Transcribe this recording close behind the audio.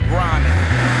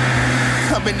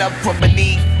coming up from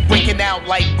beneath, breaking out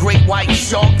like great white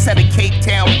sharks at a Cape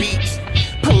Town beach.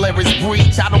 Polaris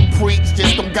breach, I don't preach,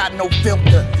 just don't got no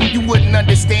filter. You wouldn't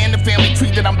understand the family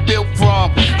tree that I'm built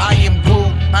from. I am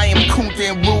Groot, I am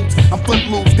Kunta and Roots. I'm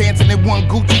footloose, dancing in one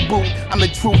Gucci boot. I'm the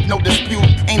truth, no dispute.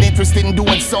 Ain't interested in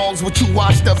doing songs with you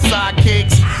washed up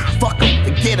sidekicks. Fuck 'em,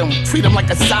 forget 'em, treat 'em like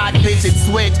a side bitch and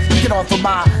switch. Get off of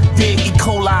my dick, E.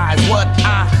 coli is what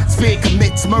I spit.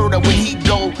 Commits murder when he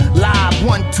go live.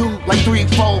 1, 2, like 3,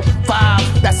 4,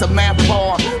 5. That's a math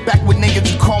bar. Back when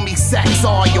niggas you call me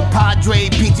Saxar, yo padre,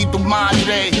 pinche tu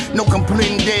madre. No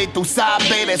comprende, tu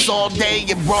sabe, that's all day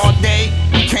in broad day.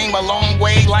 Came a long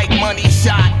way like money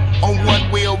shot. On one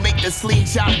wheel, make the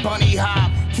slingshot bunny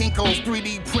hop. Kinko's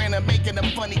 3D printer, making a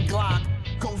funny Glock.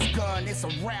 Ghost gun, it's a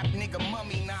rap, nigga,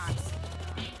 mummy knots.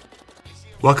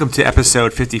 Welcome to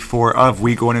episode 54 of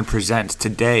We Go In and Present.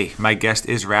 Today, my guest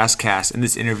is Razcast, and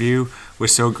this interview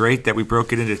was so great that we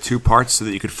broke it into 2 parts so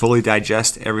that you could fully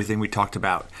digest everything we talked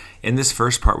about. In this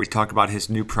first part, we talk about his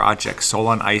new project, Soul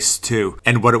on Ice 2,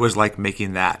 and what it was like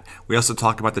making that. We also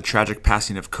talk about the tragic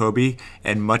passing of Kobe,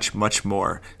 and much, much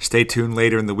more. Stay tuned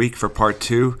later in the week for part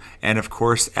 2, and of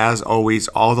course, as always,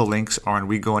 all the links are on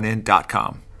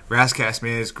WeGoinIn.com. Razcast,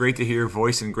 man, it's great to hear your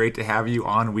voice and great to have you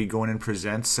on We Go In and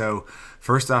Present. So,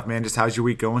 first off, man, just how's your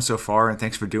week going so far, and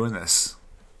thanks for doing this.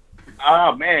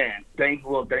 Oh, man, thanks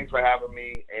for having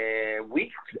me. And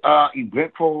week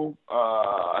eventful,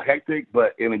 hectic,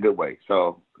 but in a good way.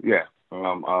 So, yeah,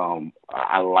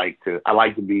 I like to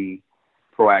be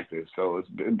proactive. So it's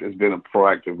been a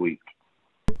proactive week.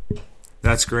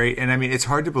 That's great. And I mean, it's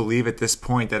hard to believe at this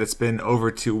point that it's been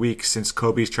over 2 weeks since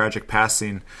Kobe's tragic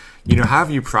passing. You know, how have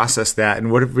you processed that,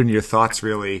 and what have been your thoughts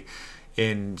really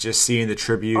in just seeing the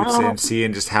tributes and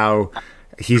seeing just how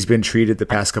he's been treated the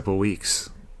past couple of weeks?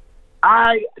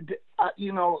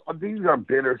 These are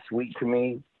bittersweet to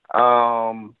me.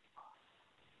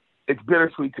 It's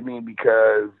bittersweet to me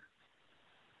because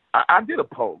I did a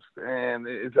post, and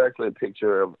it's actually a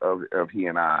picture of he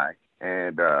and I,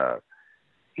 and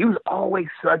he was always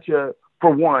such a, for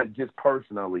one, just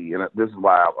personally, and this is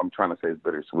why I'm trying to say it's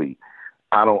bittersweet.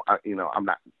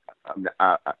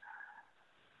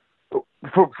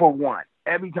 For one,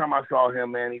 every time I saw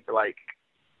him, man, he's like,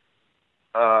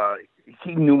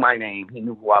 he knew my name. He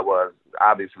knew who I was.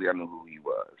 Obviously, I knew who he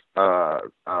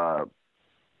was.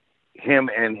 Him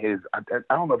and his, I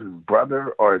don't know if his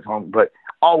brother or his home, but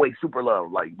always super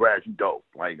love. Like, Brad, you dope.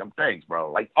 Like, thanks,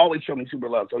 bro. Like, always show me super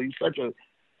love. So he's such a,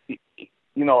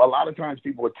 a lot of times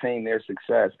people attain their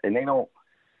success and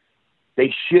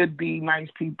they should be nice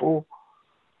people,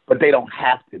 but they don't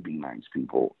have to be nice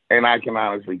people. And I can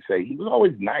honestly say he was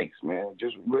always nice, man.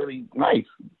 Just really nice.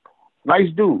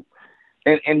 Nice dude.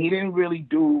 And he didn't really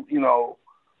do,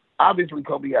 obviously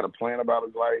Kobe had a plan about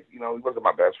his life. He wasn't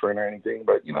my best friend or anything,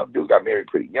 but, dude got married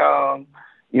pretty young,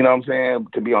 you know what I'm saying,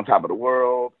 to be on top of the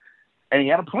world. And he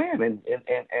had a plan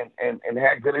and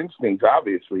had good instincts,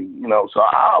 obviously, So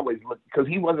I always look, because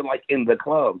he wasn't like in the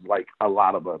clubs like a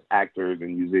lot of us actors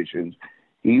and musicians.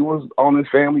 He was on his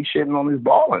family shit and on his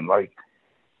balling, like,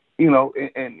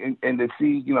 and to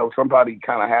see, somebody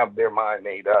kind of have their mind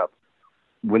made up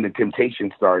when the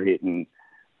temptations start hitting,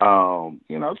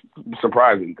 it's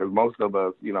surprising because most of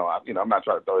us, I'm not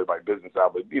trying to throw everybody's business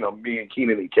out, but, me and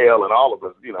Keenan and Kale and all of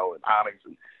us, and Onyx,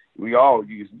 and we all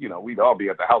we'd all be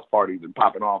at the house parties and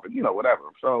popping off and, whatever.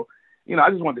 So, I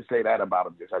just wanted to say that about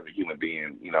him just as a human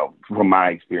being, from my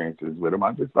experiences with him.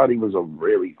 I just thought he was a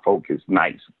really focused,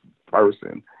 nice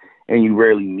person. And you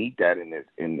rarely meet that in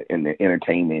the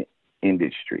entertainment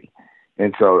industry.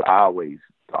 And so I always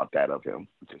thought that of him,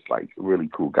 just like a really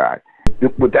cool guy.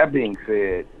 With that being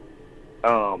said,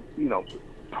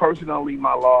 personally,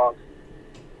 my loss,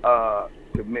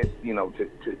 to miss,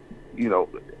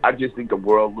 I just think the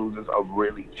world loses a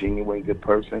really genuine good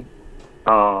person.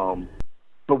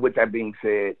 But with that being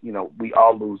said, we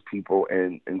all lose people,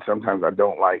 and sometimes I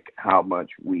don't like how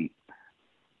much we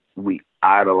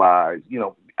idolize.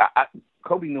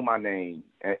 Kobe knew my name,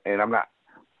 and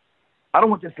I don't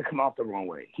want this to come out the wrong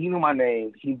way. He knew my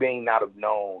name. He may not have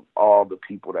known all the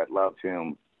people that loved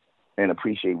him and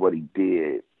appreciate what he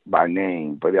did by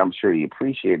name, but I'm sure he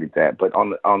appreciated that. But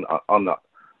on the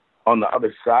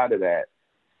other side of that,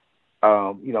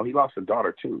 he lost a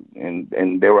daughter too, and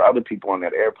there were other people on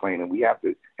that airplane, and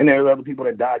there were other people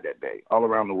that died that day all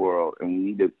around the world, and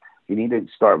we need to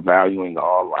start valuing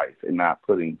all life and not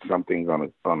putting some things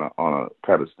on a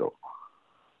pedestal.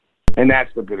 And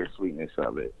that's the bittersweetness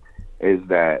of it, is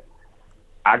that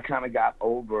I kind of got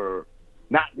over,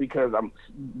 not because I'm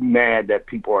mad that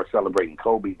people are celebrating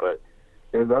Kobe, but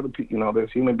there's other people,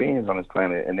 there's human beings on this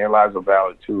planet, and their lives are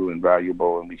valid too and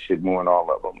valuable, and we should mourn all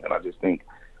of them. And I just think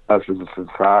us as a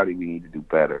society, we need to do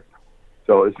better.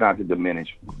 So it's not to diminish,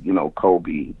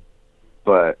 Kobe,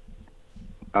 but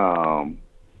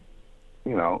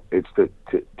it's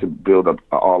to build up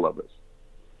all of us.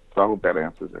 So I hope that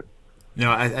answers it.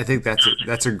 No, I think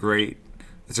that's a great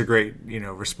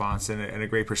response and a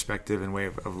great perspective and way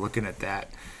of looking at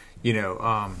that.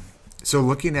 So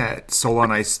looking at Soul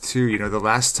on Ice 2, the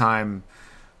last time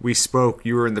we spoke,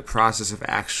 you were in the process of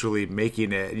actually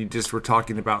making it. You just were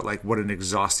talking about like what an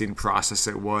exhausting process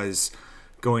it was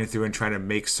going through and trying to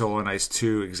make Soul on Ice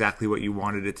 2 exactly what you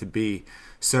wanted it to be.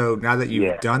 So now that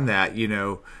you've done that,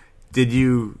 did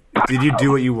you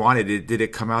do what you wanted? Did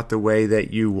it come out the way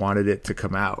that you wanted it to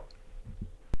come out?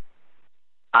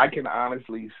 I can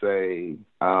honestly say,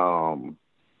 now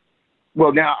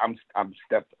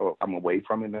I'm away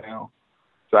from it now,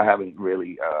 so I haven't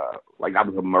really I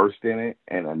was immersed in it,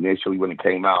 and initially when it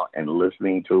came out and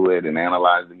listening to it and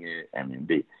analyzing it and then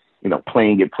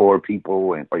playing it for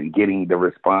people and getting the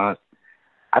response,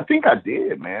 I think I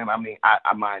did, man. I mean,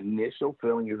 my initial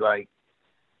feeling is like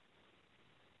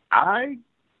I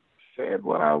said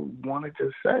what I wanted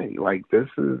to say. Like this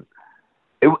is.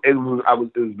 It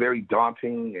was very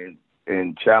daunting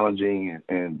and challenging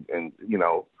and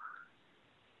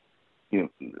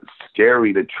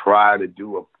scary to try to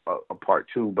do a part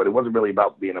two, but it wasn't really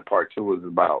about being a part two. It was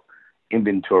about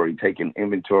taking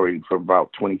inventory for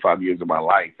about 25 years of my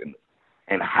life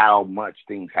and how much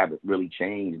things haven't really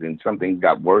changed, and some things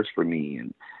got worse for me,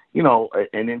 and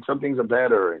then some things are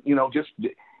better. It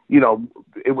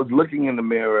was looking in the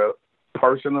mirror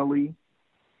personally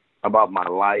about my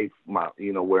life,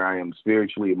 where I am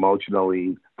spiritually,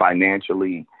 emotionally,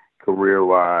 financially,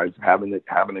 career-wise, having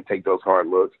to take those hard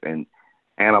looks and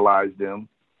analyze them,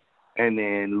 and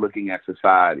then looking at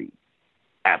society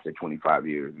after 25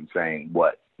 years and saying,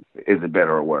 what is it,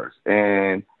 better or worse?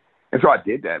 And so I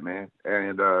did that, man.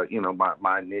 And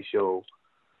my initial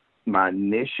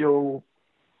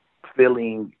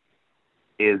feeling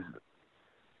is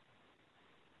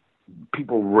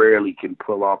people rarely can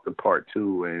pull off the part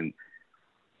two, and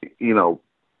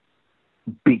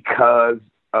because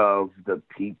of the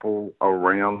people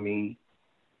around me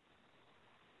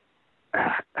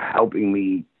helping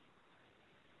me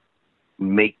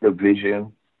make the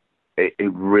vision, it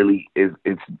really is.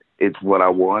 It's what I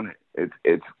wanted.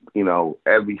 It's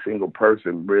every single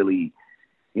person really.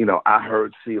 I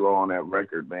heard CeeLo on that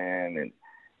record, man,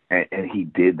 and he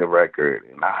did the record,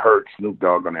 and I heard Snoop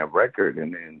Dogg on that record,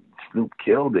 and then Snoop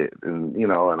killed it, and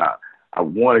and I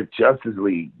wanted Justice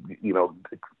League,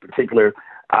 particular.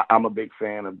 I'm a big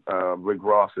fan of Rick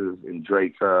Ross's and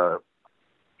Drake's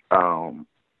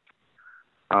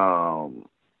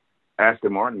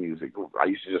Aston Martin music. I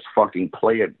used to just fucking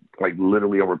play it like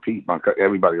literally on repeat.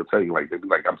 Everybody will tell you like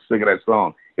I'm sick of that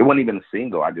song. It wasn't even a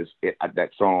single.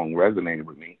 That song resonated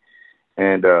with me,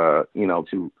 and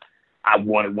I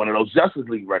wanted one of those Justice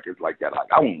League records like that.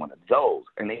 Like, I want one of those.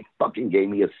 And they fucking gave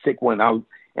me a sick one.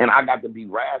 And I got to be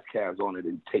Razzcast on it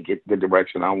and take it the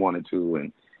direction I wanted to.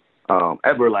 And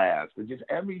Everlast. But just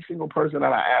every single person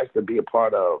that I asked to be a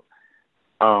part of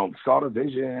saw the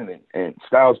vision, and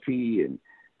Styles P and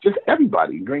just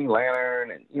everybody. Green Lantern.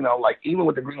 And, even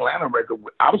with the Green Lantern record,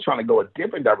 I was trying to go a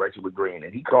different direction with Green.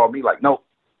 And he called me like, no,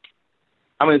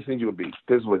 I'm going to send you a beat.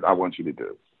 This is what I want you to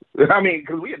do. I mean,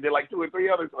 because we did like 2 or 3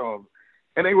 other songs,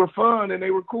 and they were fun, and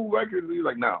they were cool records. And he was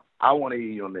like, no, I want to hear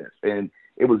you on this. And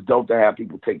it was dope to have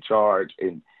people take charge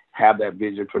and have that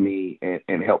vision for me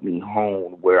and help me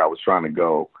hone where I was trying to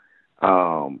go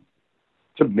to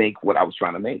make what I was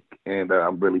trying to make. And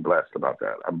I'm really blessed about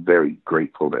that. I'm very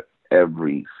grateful that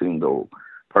every single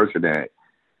person that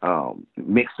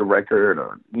mixed the record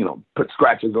or, put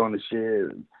scratches on the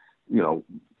shit, and,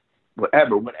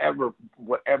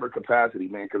 whatever capacity,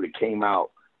 man, because it came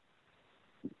out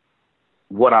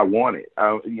what I wanted.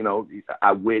 I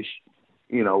wish,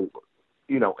 we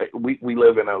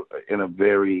live in a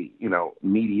very,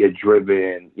 media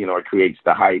driven, it creates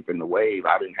the hype and the wave.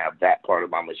 I didn't have that part of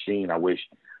my machine. I wish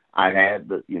I had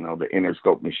the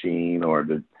Interscope machine or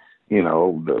the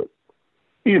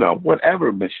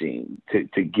whatever machine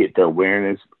to get the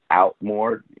awareness out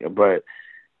more. But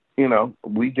we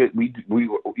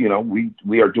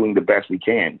are doing the best we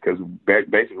can, because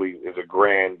basically it's a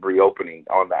grand reopening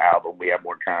on the album. We have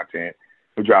more content.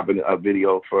 We're dropping a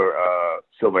video for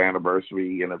Silver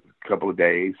Anniversary in a couple of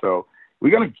days. So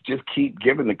we're going to just keep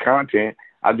giving the content.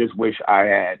 I just wish I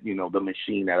had, the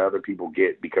machine that other people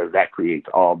get, because that creates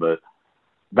all the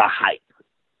hype.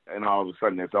 And all of a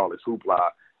sudden there's all this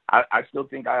hoopla. I still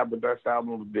think I have the best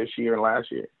album this year and last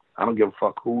year. I don't give a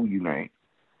fuck who you name.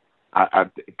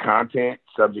 Content,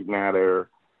 subject matter,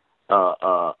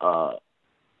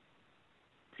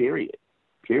 period.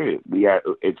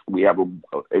 It's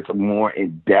a more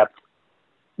in depth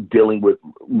dealing with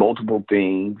multiple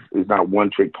things. It's not a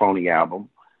one trick pony album.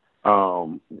 Yeah,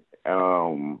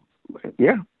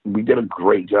 we did a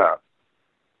great job.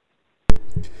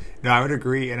 No, I would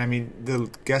agree. And I mean, the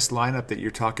guest lineup that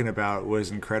you're talking about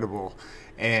was incredible.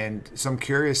 And so I'm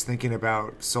curious, thinking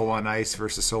about Soul on Ice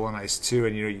versus Soul on Ice 2,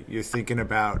 and you're thinking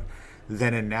about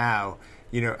then and now.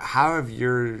 How have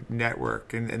your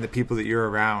network and the people that you're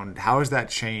around, how has that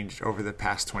changed over the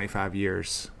past 25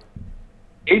 years?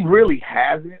 It really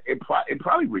hasn't. It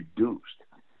probably reduced.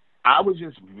 I was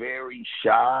just very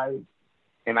shy,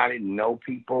 and I didn't know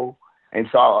people. And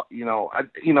so,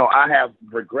 I have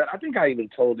regret. I think I even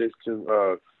told this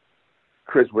to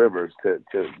Chris Rivers, to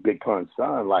Big Pun's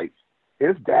son. Like,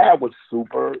 his dad was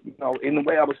super, in the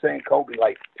way I was saying, Kobe,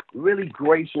 like, really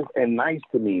gracious and nice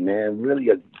to me, man. Really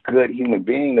a good human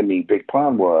being to me, Big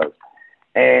Pun was.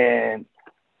 And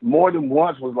more than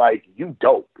once was like, you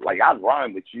dope. Like, I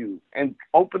rhyme with you. And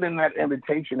opening that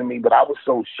invitation to me, but I was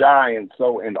so shy and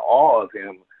so in awe of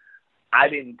him, I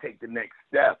didn't take the next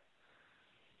step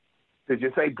to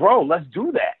just say, bro, let's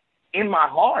do that. In my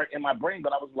heart, in my brain,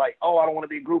 but I was like, oh, I don't want to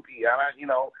be a groupie.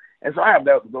 And so I have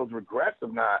those regrets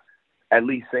of not at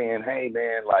least saying, hey,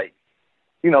 man, like,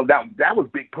 that was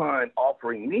Big Pun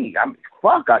offering me. I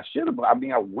should have. I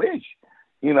wish,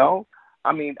 I'm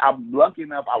lucky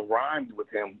enough I rhymed with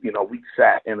him. We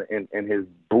sat in his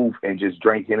booth and just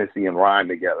drank Hennessy and rhymed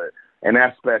together. And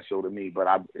that's special to me. But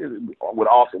it would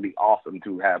also be awesome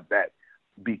to have that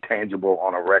be tangible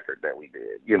on a record that we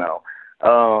did,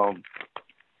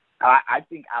 I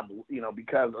think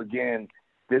because again,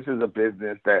 this is a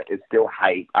business that is still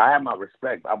hype. I have my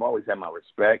respect. I've always had my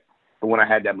respect. But when I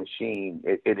had that machine,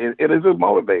 it is a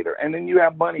motivator. And then you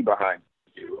have money behind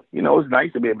you. It's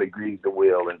nice to be able to grease the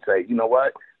wheel and say, you know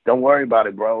what? Don't worry about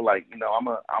it, bro. Like, I'm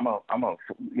a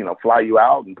fly you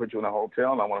out and put you in a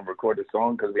hotel, and I want to record the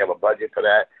song because we have a budget for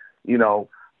that.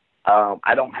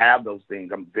 I don't have those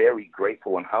things. I'm very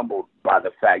grateful and humbled by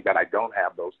the fact that I don't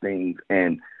have those things.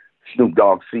 And Snoop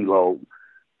Dogg, CeeLo,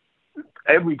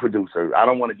 every producer, I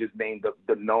don't want to just name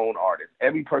the known artists.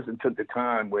 Every person took the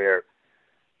time where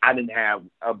I didn't have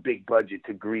a big budget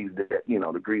to grease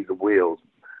the wheels.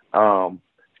 And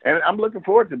I'm looking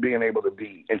forward to being able to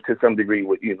be, and to some degree,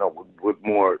 with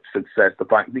more success to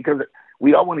find, because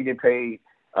we all want to get paid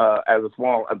as a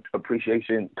small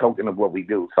appreciation token of what we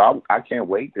do. So I can't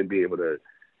wait to be able to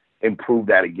improve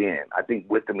that again. I think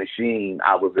with the machine,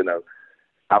 I was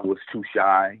too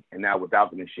shy, and now without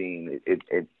the machine,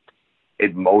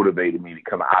 it motivated me to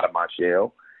come out of my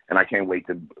shell, and I can't wait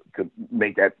to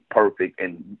make that perfect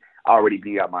and already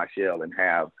be out my shell and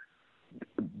have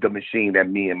the machine that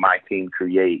me and my team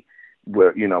create,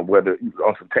 where, whether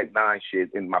on some Tech Nine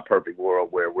shit in my perfect world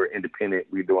where we're independent,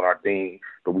 we're doing our thing,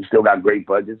 but we still got great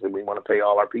budgets and we want to pay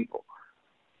all our people.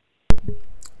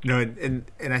 And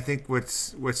I think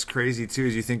what's crazy too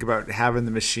is you think about having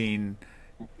the machine,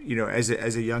 as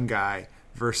a young guy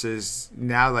versus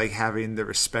now, like, having the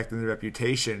respect and the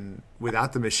reputation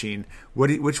without the machine.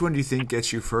 Which one do you think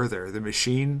gets you further, the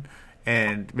machine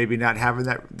and maybe not having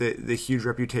the huge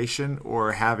reputation,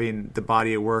 or having the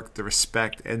body of work, the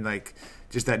respect, and like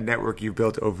just that network you've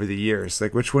built over the years?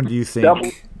 Like, which one do you think?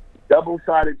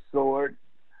 Double-sided sword.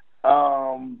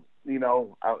 Those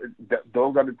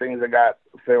are the things that got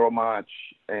Pharoah Monch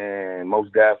and Mos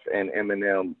Def and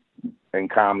Eminem and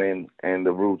Common and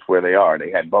the Roots where they are. They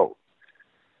had both.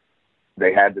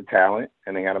 They had the talent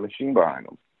and they had a machine behind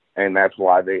them. And that's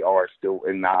why they are still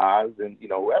in Nas and,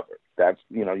 whoever. That's,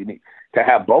 you need to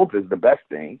have both is the best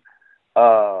thing.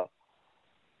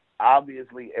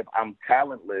 Obviously, if I'm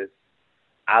talentless,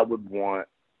 I would want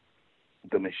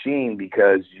the machine,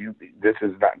 because this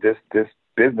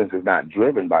business is not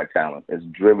driven by talent. It's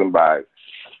driven by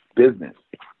business.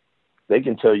 They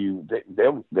can tell you,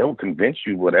 they'll convince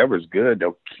you whatever's good.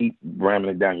 They'll keep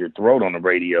ramming it down your throat on the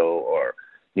radio or,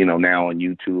 now on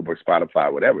YouTube or Spotify,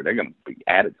 whatever. They're going to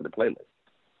add it to the playlist.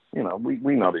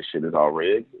 We know this shit is all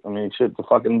rigged. I mean, shit, the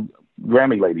fucking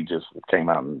Grammy lady just came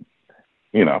out and,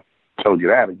 told you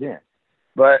that again.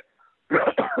 But,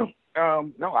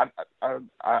 no,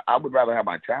 I would rather have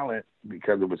my talent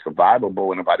because it was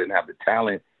survivable. And if I didn't have the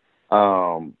talent,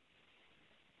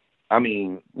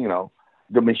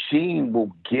 the machine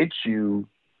will get you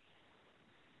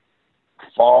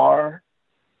far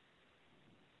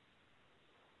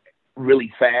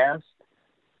really fast.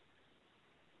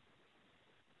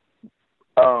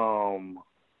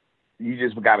 you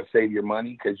just got to save your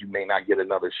money because you may not get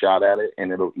another shot at it,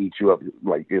 and it'll eat you up,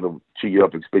 like it'll chew you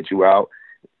up and spit you out.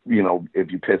 You know,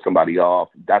 if you piss somebody off,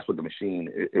 that's what the machine,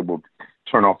 it will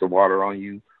turn off the water on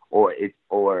you, or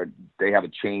they have a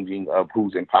changing of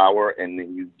who's in power, and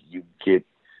then you get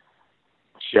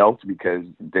shelved because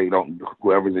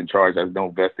whoever's in charge has no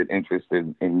vested interest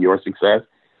in your success.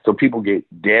 So people get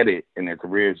deaded and their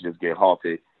careers just get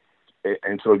halted.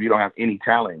 And so if you don't have any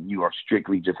talent, you are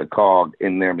strictly just a cog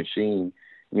in their machine.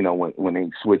 You know, when they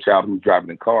switch out who's driving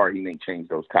the car, he may change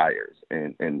those tires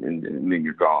and then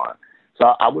you're gone. So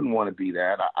I wouldn't want to be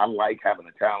that. I like having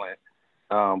the talent,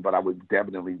 but I would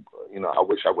definitely, you know, I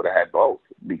wish I would have had both,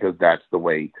 because that's the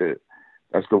way to,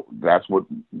 that's what,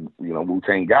 you know,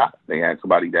 Wu-Tang got. They had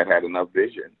somebody that had enough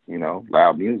vision, you know,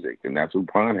 loud music, and that's who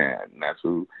Pun had, and that's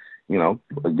who, you know,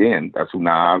 again, that's who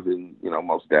Nas and, you know,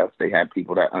 Mos Def, they had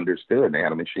people that understood. They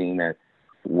had a machine that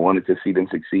wanted to see them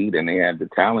succeed, and they had the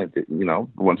talent that, you know,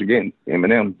 once again,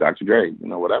 Eminem, Dr. Dre, you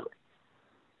know, whatever.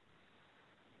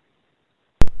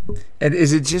 And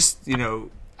is it just, you know,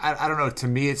 I don't know, to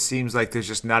me it seems like there's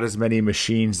just not as many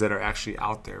machines that are actually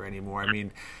out there anymore. I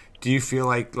mean, do you feel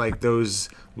like those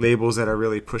labels that are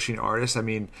really pushing artists, I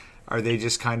mean, are they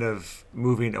just kind of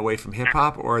moving away from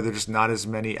hip-hop, or are there just not as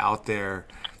many out there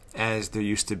as there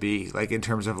used to be, like in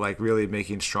terms of like really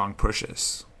making strong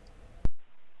pushes?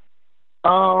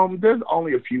 There's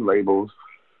only a few labels.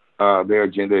 Their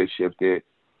agenda has shifted.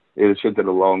 It has shifted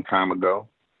a long time ago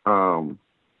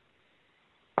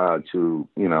to,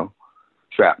 you know,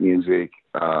 trap music,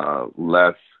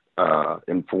 less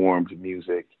informed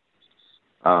music.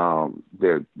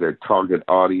 Their target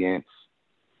audience,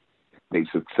 they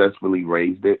successfully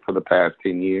raised it for the past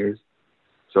 10 years.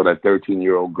 So that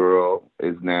 13-year-old girl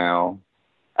is now,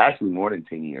 actually more than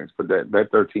 10 years, but that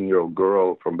 13-year-old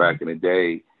girl from back in the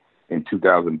day in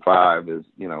 2005 is,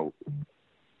 you know,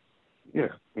 yeah,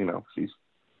 you know, she's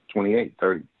 28,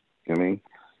 30, you know what I mean?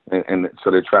 And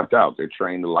so they're trapped out. They're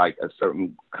trained to like a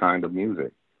certain kind of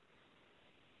music.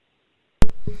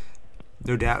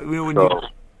 No doubt. You know,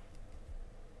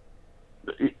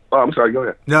 I'm sorry, go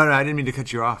ahead. No, I didn't mean to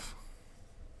cut you off.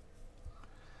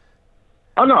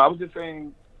 Oh, no, I was just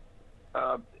saying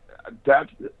that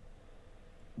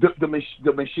the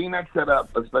machine that's set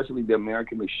up, especially the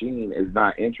American machine, is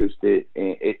not interested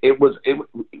in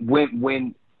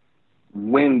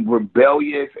when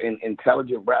rebellious and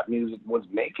intelligent rap music was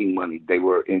making money, they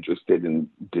were interested in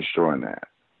destroying that.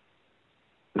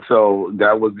 So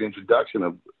that was the introduction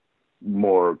of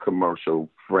more commercial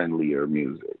friendlier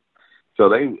music. So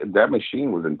that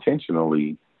machine was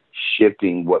intentionally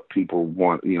shifting what people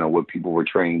want, you know, what people were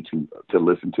trained to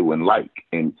listen to and like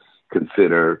and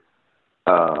consider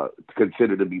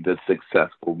to be the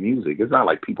successful music. It's not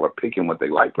like people are picking what they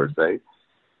like per se.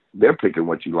 They're picking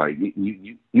what you like.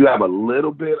 You have a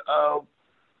little bit of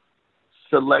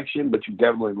selection, but you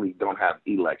definitely don't have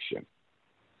election.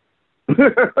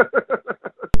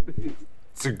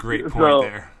 It's a great point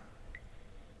there.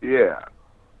 Yeah.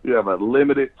 You have a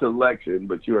limited selection,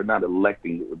 but you are not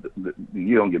electing.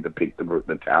 You don't get to pick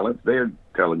the talents. They're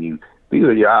telling you, these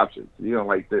are your options. You don't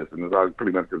like this, and it's all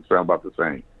pretty much going to sound about the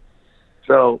same.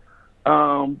 So,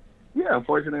 yeah,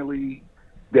 unfortunately,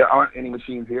 there aren't any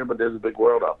machines here, but there's a big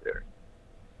world out there.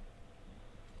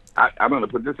 I'm going to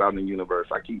put this out in the universe.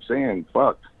 I keep saying,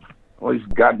 fuck, all these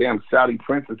goddamn Saudi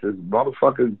princesses,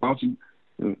 motherfuckers, don't you,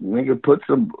 nigga, put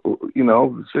some, you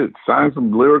know, shit, sign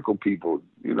some lyrical people,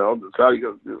 you know, Saudi,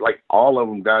 like all of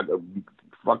them got a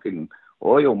fucking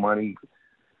oil money.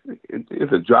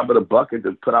 It's a drop in the bucket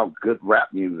to put out good rap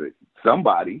music.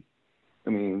 Somebody, I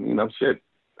mean, you know, shit,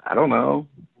 I don't know.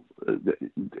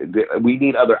 We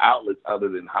need other outlets other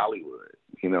than Hollywood,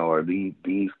 you know, or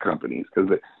these companies,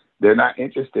 because they're not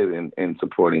interested in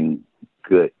supporting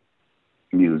good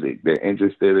music. They're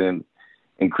interested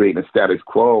in creating a status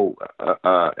quo,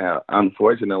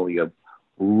 unfortunately, of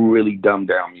really dumbed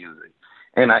down music.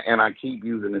 And I keep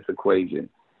using this equation.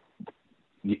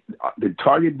 The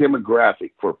target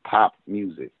demographic for pop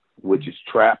music, which is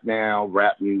trap now,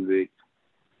 rap music,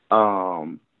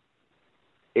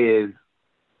 is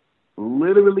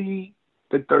literally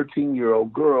the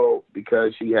 13-year-old girl,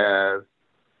 because she has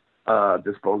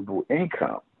disposable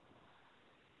income.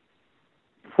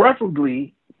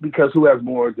 Preferably because who has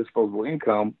more disposable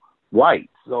income? White.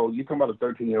 So you're talking about a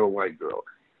 13-year-old white girl.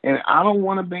 And I don't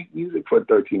want to make music for a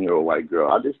 13-year-old white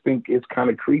girl. I just think it's kind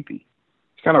of creepy.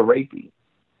 It's kind of rapey.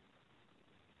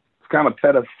 It's kind of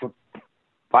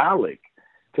pedophilic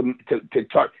to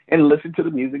talk and listen to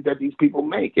the music that these people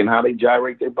make and how they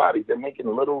gyrate their bodies. They're making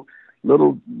little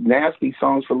nasty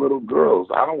songs for little girls.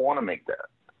 I don't want to make that.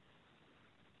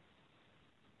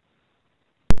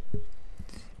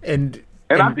 And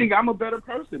I think I'm a better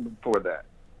person for that.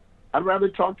 I'd rather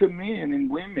talk to men and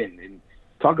women and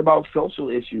talk about social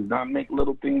issues, not make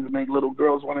little things that make little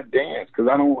girls want to dance, because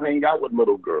I don't hang out with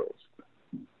little girls.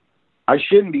 I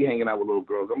shouldn't be hanging out with little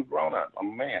girls. I'm a grown-up. I'm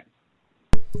a man.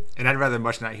 And I'd rather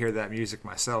much not hear that music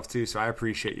myself, too, so I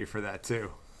appreciate you for that,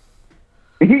 too.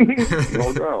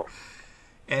 No doubt.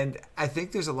 And I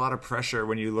think there's a lot of pressure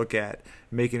when you look at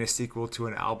making a sequel to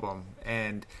an album,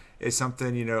 and it's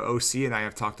something, you know, OC and I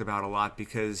have talked about a lot,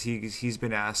 because he's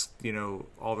been asked, you know,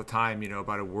 all the time, you know,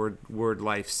 about a Word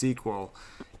Life sequel,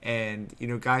 and, you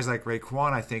know, guys like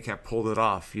Raekwon, I think, have pulled it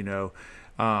off, you know.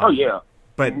 Oh yeah.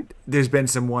 But there's been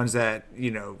some ones that,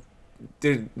 you know,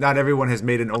 not everyone has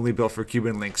made an Only Built for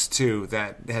Cuban Links 2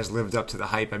 that has lived up to the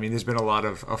hype. I mean, there's been a lot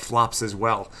of flops as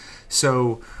well.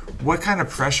 So what kind of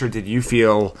pressure did you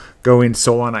feel going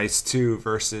Soul on Ice 2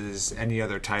 versus any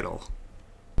other title?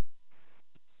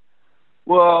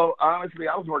 Well, honestly,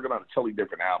 I was working on a totally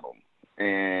different album.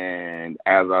 And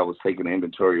as I was taking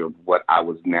inventory of what I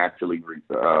was naturally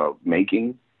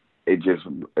making, I just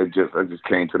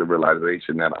came to the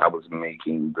realization that I was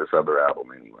making this other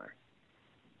album anyway.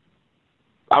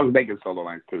 I was making Soul on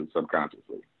Ice too,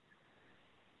 subconsciously.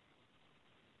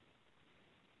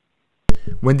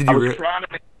 When did you?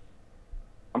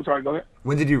 I'm sorry. Go ahead.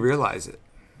 When did you realize it?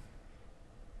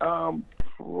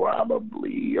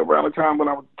 Probably around the time when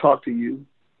I would talk to you,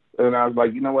 and I was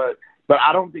like, you know what? But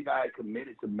I don't think I had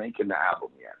committed to making the album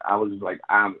yet. I was like,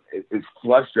 it's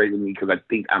frustrating me because I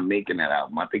think I'm making that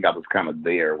album. I think I was kind of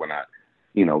there when I,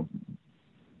 you know,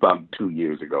 about 2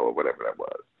 years ago or whatever that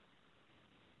was.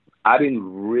 I didn't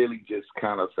really just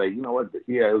kind of say, you know what?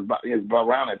 Yeah, it was about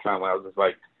around that time when I was just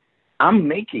like, I'm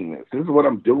making this. This is what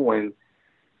I'm doing.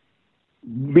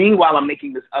 Meanwhile, I'm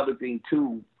making this other thing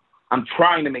too. I'm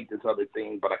trying to make this other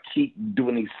thing, but I keep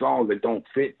doing these songs that don't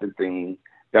fit the thing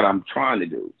that I'm trying to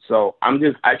do. So I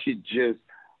should just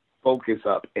focus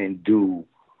up and do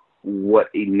what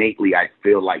innately I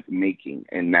feel like making.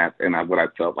 And what I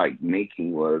felt like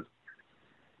making was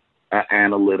an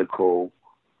analytical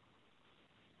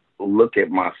look at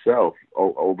myself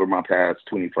over my past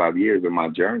 25 years of my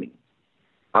journey.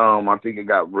 I think it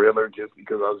got realer just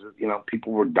because I was just, you know,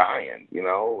 people were dying,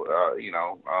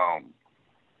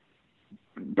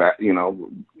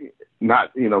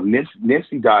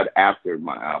 Nipsey died after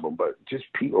my album, but just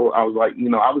people, I was like, you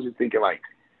know, I was just thinking like,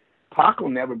 Pac will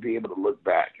never be able to look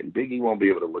back, and Biggie won't be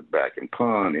able to look back, and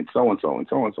Pun, and so-and-so, and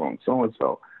so-and-so, and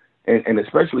so-and-so. And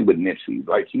especially with Nipsey,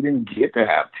 like, he didn't get to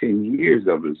have 10 years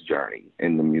of his journey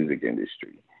in the music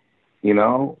industry, you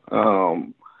know?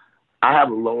 I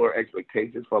have lower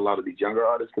expectations for a lot of these younger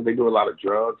artists because they do a lot of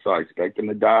drugs, so I expect them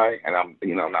to die. And I'm,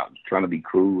 you know, not trying to be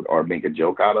crude or make a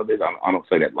joke out of it. I don't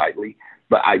say that lightly,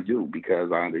 but I do,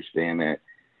 because I understand that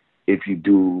if you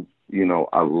do, you know,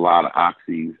 a lot of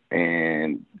oxys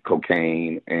and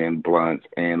cocaine and blunts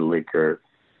and liquor,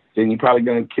 then you're probably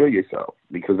going to kill yourself,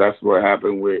 because that's what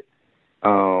happened with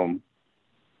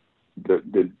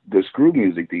the Screw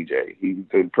Music DJ. He's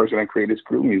the person that created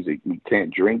Screw Music. You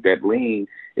can't drink that lean.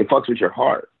 It fucks with your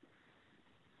heart.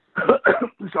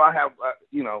 So I have,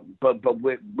 you know, but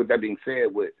with that being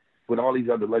said, with all these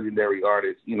other legendary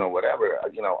artists, you know, whatever,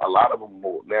 you know, a lot of them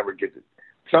will never get to,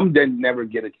 some didn't never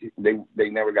get they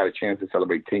never got a chance to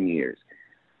celebrate 10 years.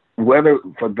 Whether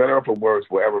for better or for worse,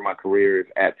 wherever my career is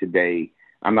at today,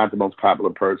 I'm not the most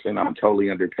popular person. I'm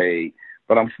totally underpaid,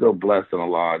 but I'm still blessed and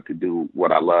allowed to do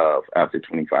what I love after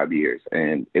 25 years.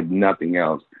 And if nothing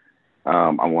else,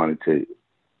 I wanted to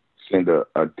send a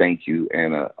thank you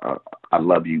and I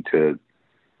love you to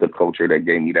the culture that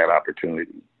gave me that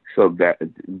opportunity. So that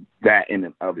in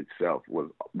and of itself was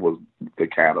the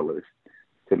catalyst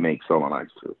to make Soul on Ice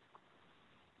 2.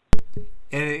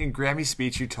 And in Grammy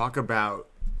speech, you talk about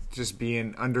just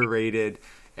being underrated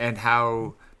and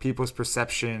how people's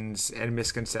perceptions and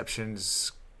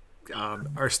misconceptions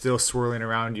are still swirling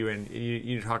around you. And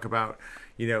you talk about,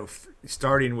 you know,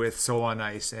 starting with Soul on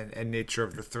Ice and Nature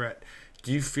of the Threat.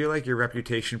 Do you feel like your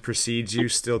reputation precedes you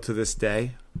still to this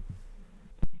day?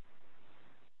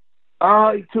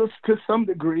 To some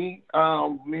degree,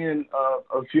 me and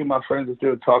a few of my friends are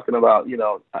still talking about,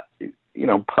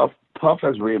 Puff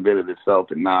has reinvented itself,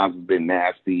 and Nas has been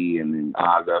nasty, and then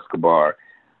Oz Escobar.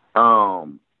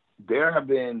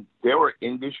 There were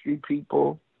industry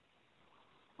people,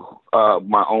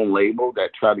 my own label,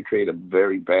 that tried to create a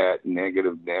very bad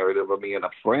negative narrative of me. And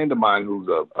a friend of mine who's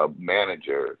a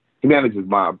manager, he manages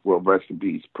rest in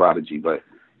peace, Prodigy, but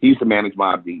he used to manage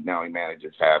Mobb Deep. Now he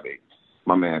manages Havoc,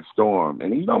 my man Storm.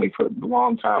 And he's known me for a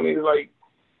long time. He was like,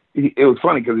 it was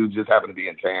funny because he was just happened to be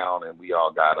in town, and we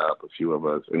all got up, a few of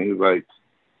us. And he was like,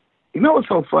 you know what's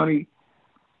so funny?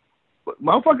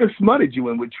 motherfuckers smutted you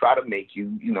and would try to make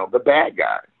you, the bad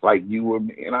guy, like you were.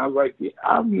 And I was like, yeah,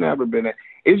 I've never been.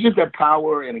 It's just that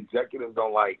power and executives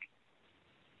don't like.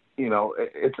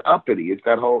 It's uppity. It's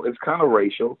that whole. It's kind of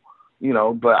racial,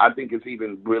 But I think it's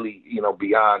even really,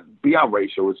 beyond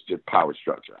racial. It's just power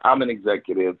structure. I'm an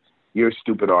executive. You're a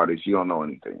stupid artist. You don't know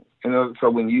anything. And so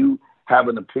when you have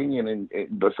an opinion, and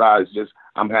besides just,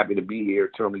 I'm happy to be here.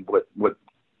 Tell me what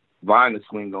line to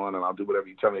swing on, and I'll do whatever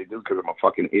you tell me to do because I'm a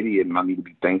fucking idiot and I need to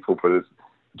be thankful for this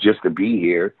just to be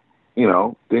here.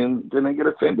 Then they get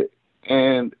offended.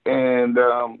 And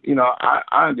I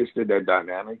understood that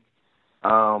dynamic.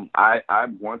 I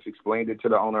once explained it to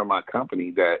the owner of my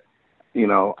company that,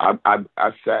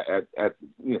 I sat at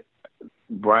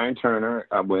Brian Turner.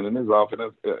 I went in his office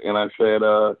and I said,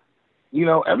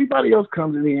 everybody else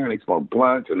comes in here and they smoke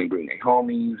blunts and they bring their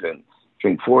homies and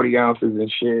drink 40 ounces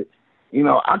and shit.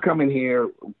 I come in here,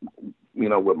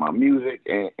 with my music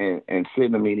and sit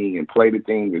in a meeting and play the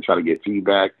things and try to get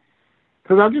feedback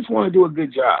because I just want to do a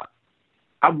good job.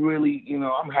 I really,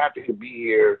 I'm happy to be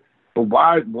here, but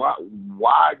why do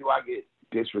I get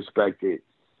disrespected?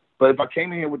 But if I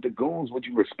came in here with the goons, would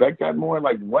you respect that more?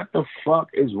 Like, what the fuck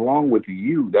is wrong with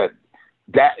you that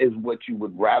is what you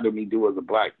would rather me do as a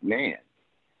black man?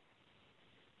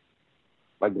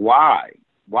 Like, why?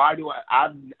 Why do I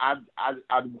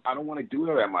don't want to do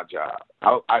that at my job.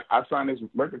 I signed this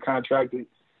record contract to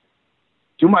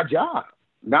do my job,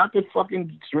 not to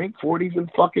fucking drink 40s and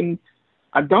fucking,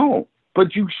 I don't.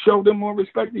 But you show them more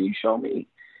respect than you show me.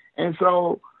 And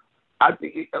so I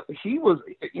think he was,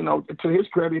 to his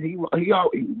credit,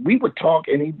 we would talk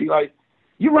and he'd be like,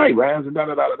 "You're right, Raz," and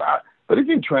da-da-da-da-da. But it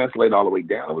didn't translate all the way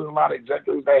down. There was a lot of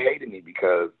executives that hated me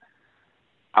because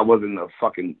I wasn't a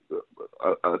fucking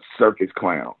a circus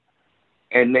clown.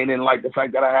 And they didn't like the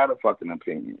fact that I had a fucking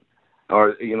opinion.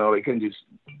 Or, they couldn't just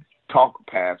talk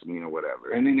past me or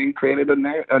whatever. And then they created a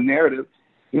narrative,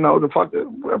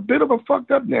 a bit of a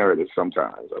fucked up narrative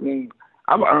sometimes. I mean,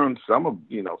 I've earned some of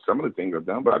the things I've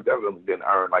done, but I've definitely been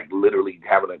earned, like literally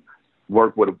having to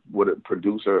work with a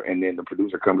producer, and then the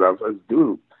producer comes out and says,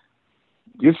 "Dude,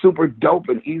 you're super dope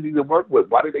and easy to work with.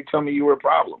 Why did they tell me you were a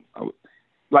problem?"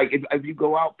 Like, if you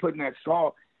go out putting that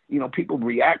salt, people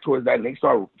react towards that and they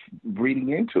start reading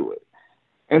into it.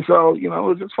 And so,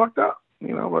 it's just fucked up.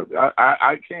 But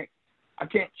I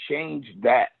can't change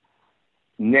that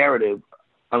narrative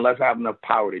unless I have enough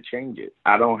power to change it.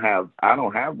 I don't have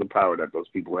the power that those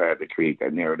people had to create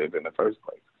that narrative in the first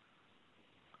place.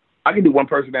 I can do one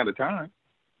person at a time.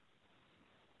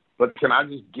 But can I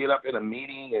just get up in a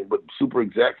meeting and with super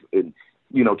execs and,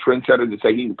 trendsetters and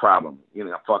say he's a problem?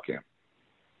 Fuck him.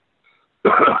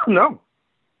 No.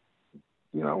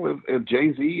 If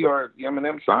Jay-Z or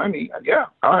Eminem sign me, yeah,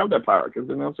 I'll have that power because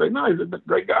then they'll say, no, he's a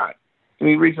great guy. And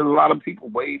he reaches a lot of people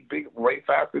way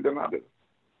faster than I do.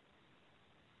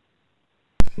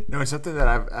 No, it's something that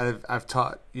I've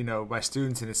taught, my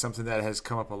students, and it's something that has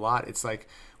come up a lot. It's like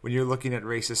when you're looking at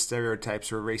racist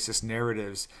stereotypes or racist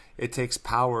narratives, it takes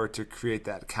power to create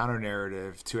that counter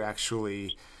narrative to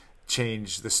actually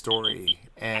change the story.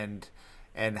 And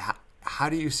how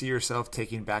do you see yourself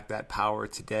taking back that power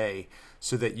today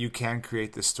so that you can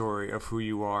create the story of who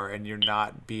you are and you're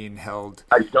not being held?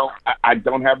 I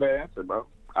don't have an answer, bro.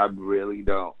 I really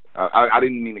don't. I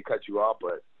didn't mean to cut you off,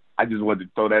 but I just wanted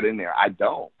to throw that in there. I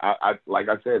don't. I like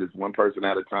I said, it's one person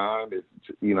at a time. It's,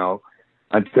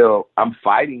 until I'm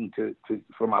fighting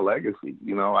for my legacy.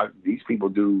 These people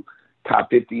do top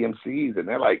 50 MCs, and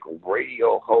they're like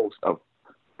radio hosts of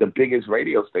the biggest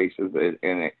radio stations,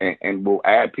 and will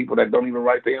add people that don't even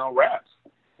write their own raps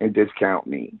and discount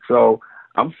me. So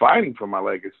I'm fighting for my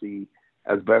legacy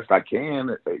as best I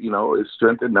can. It's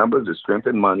strength in numbers, it's strength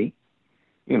in money.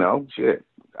 Shit.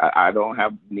 I don't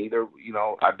have neither,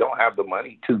 I don't have the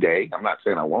money today. I'm not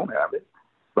saying I won't have it,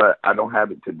 but I don't have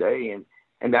it today.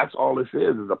 And that's all this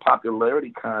is a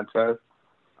popularity contest.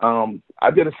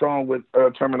 I did a song with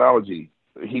Terminology.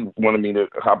 He wanted me to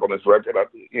hop on this record.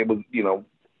 It was,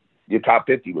 your top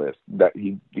 50 list. That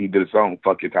he did a song,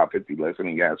 Fuck Your Top 50 List, and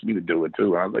he asked me to do it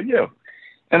too. I was like, yeah.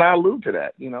 And I allude to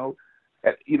that,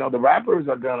 the rappers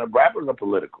are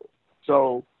political.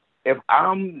 So if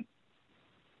I'm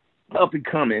up and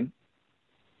coming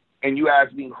and you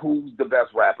ask me who's the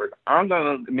best rappers, I'm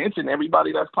going to mention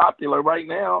everybody that's popular right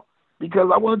now because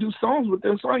I want to do songs with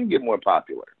them so I can get more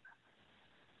popular.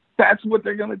 That's what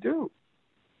they're going to do.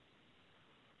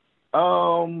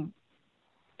 And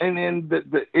then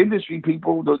the industry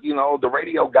people, the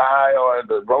radio guy or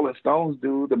the Rolling Stones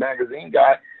dude, the magazine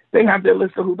guy, they have their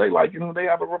list of who they like and who they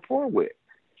have a rapport with.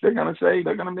 They're going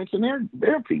to mention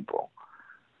their people.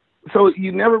 So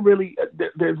you never really,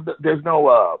 there's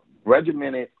no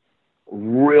regimented,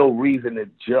 real reason to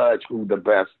judge who the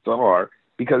best are,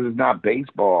 because it's not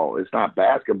baseball, it's not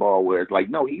basketball where it's like,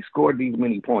 no, he scored these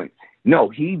many points. No,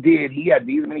 he did. He had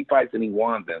these many fights and he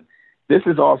won them. This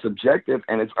is all subjective,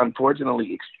 and it's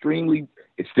unfortunately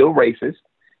it's still racist,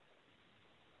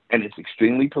 and it's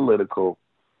extremely political,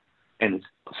 and it's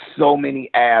so many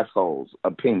assholes.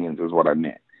 Opinions is what I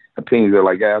meant. Opinions are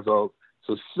like assholes.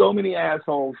 So many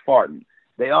assholes farting.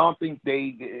 They all think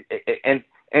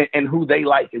and who they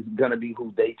like is going to be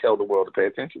who they tell the world to pay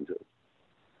attention to.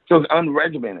 So it's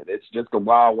unregimented. It's just the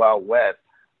wild, wild west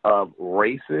of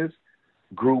racists,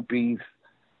 groupies,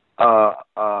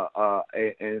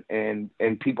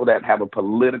 and people that have a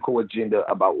political agenda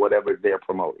about whatever they're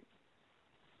promoting.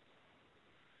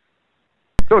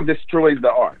 So it destroys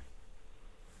the art.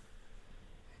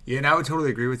 Yeah, and I would totally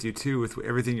agree with you too with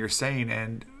everything you're saying.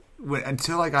 And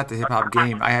until I got the hip hop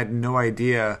game, I had no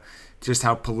idea just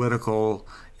how political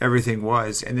everything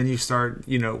was. And then you start,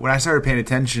 when I started paying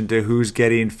attention to who's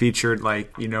getting featured,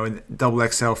 like, in double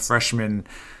XL freshman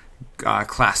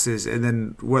classes, and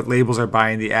then what labels are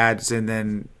buying the ads, and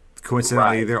then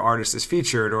coincidentally their artist is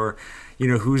featured, or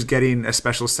who's getting a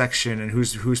special section and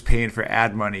who's paying for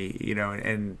ad money,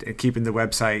 and keeping the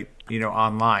website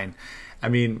online. I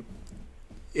mean,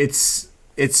 it's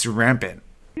rampant.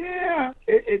 Yeah,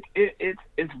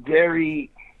 it's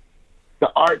very,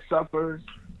 the art suffers.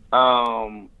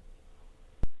 I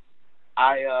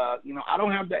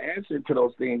don't have the answer to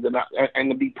those things,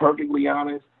 and to be perfectly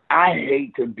honest,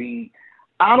 I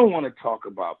don't want to talk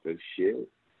about this shit,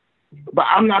 but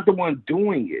I'm not the one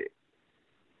doing it.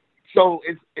 So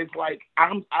it's like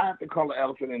I have to call the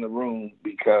elephant in the room,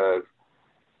 because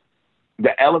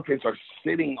the elephants are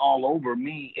sitting all over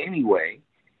me anyway.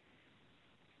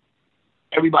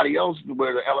 Everybody else,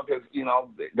 where the elephants,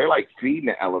 they're like feeding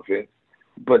the elephant,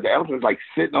 but the elephant's like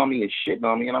sitting on me and shitting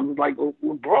on me, and I'm just like, well,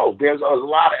 bro, there's a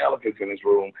lot of elephants in this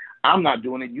room. I'm not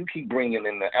doing it. You keep bringing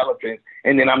in the elephants,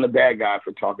 and then I'm the bad guy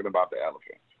for talking about the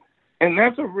elephants. And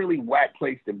that's a really whack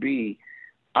place to be,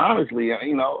 honestly.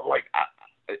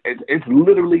 It's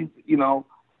literally,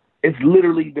 it's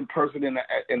literally the person in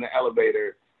the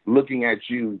elevator looking at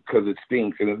you because it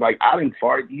stinks, and it's like, I didn't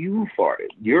fart, you farted.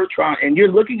 You're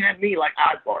looking at me like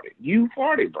I farted. You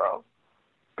farted, bro,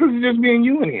 because it's just me and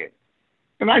you in here.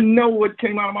 And I know what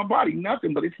came out of my body,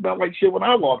 nothing, but it smelled like shit when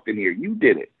I walked in here. You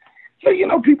did it. So,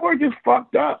 people are just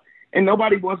fucked up, and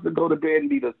nobody wants to go to bed and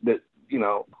be the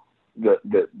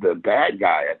bad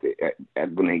guy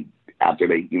after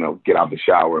they get out the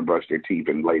shower and brush their teeth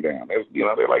and lay down.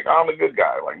 They're like, I'm a good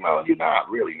guy. Like, no, you're not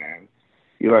really, man.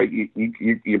 You're like,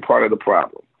 you're part of the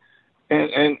problem.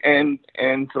 And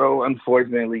so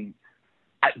unfortunately,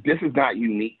 this is not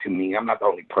unique to me. I'm not the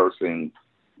only person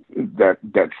that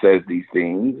says these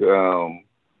things.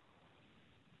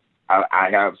 I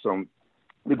have some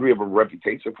degree of a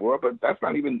reputation for it, but that's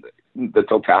not even the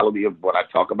totality of what I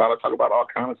talk about. I talk about all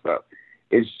kinds of stuff.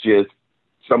 It's just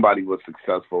somebody was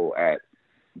successful at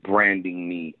branding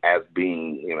me as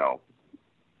being,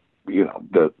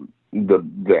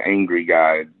 the angry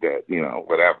guy that,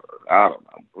 whatever. I don't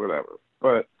know, whatever.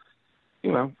 But,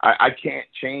 I can't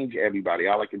change everybody.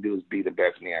 All I can do is be the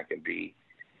best me I can be,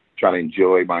 try to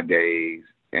enjoy my days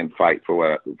and fight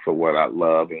for what I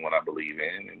love and what I believe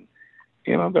in. And,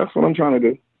 that's what I'm trying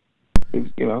to do.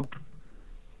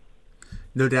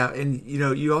 No doubt. And,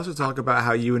 you also talk about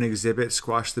how you and Exhibit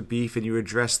squashed the beef, and you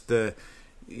addressed the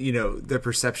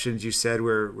perceptions you said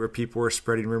where people were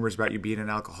spreading rumors about you being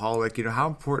an alcoholic. How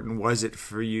important was it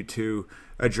for you to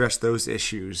address those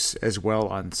issues as well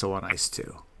on So on Ice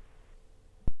too?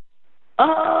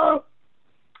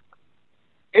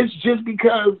 It's just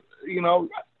because,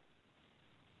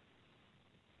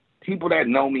 people that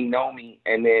know me,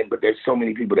 but there's so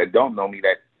many people that don't know me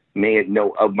that may know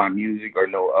of my music or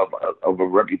know of a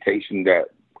reputation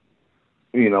that,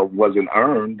 wasn't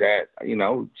earned, that,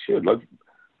 shit,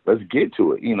 let's get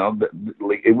to it.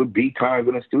 It would be times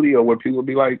in the studio where people would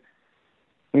be like,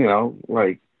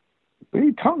 like, what are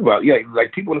you talking about? Yeah,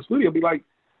 like people in the studio be like,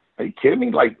 are you kidding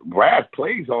me? Like, Raz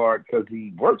plays hard because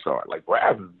he works hard. Like,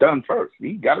 Raz is done first.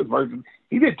 He got his verses.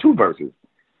 He did 2 verses.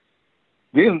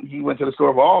 Then he went to the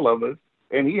store for all of us,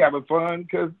 and he having fun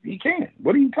because he can.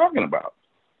 What are you talking about?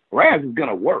 Raz is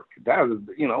gonna work. That is,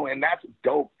 and that's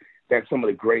dope. That some of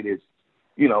the greatest,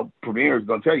 premieres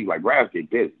gonna tell you, like, Raz get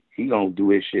busy. He gonna do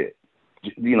his shit.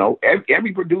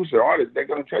 Every producer, artist, they're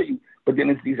gonna tell you. But then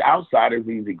it's these outsiders,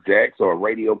 these execs, or a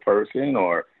radio person,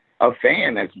 or a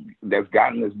fan that's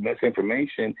gotten this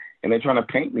misinformation, and they're trying to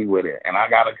paint me with it, and I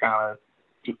gotta kind of,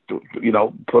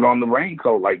 put on the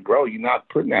raincoat. Like, bro, you're not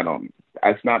putting that on me.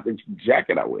 That's not the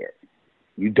jacket I wear.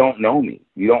 You don't know me.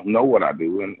 You don't know what I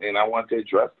do, and I want to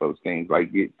address those things,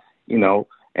 like you know,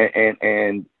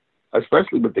 and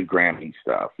especially with the Grammy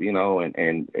stuff, you know, and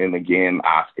again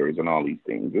Oscars and all these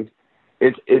things.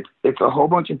 It's a whole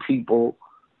bunch of people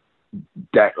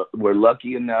that were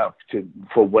lucky enough to,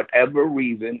 for whatever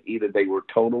reason, either they were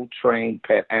total trained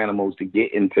pet animals to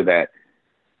get into that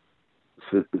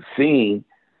scene.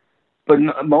 But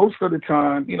most of the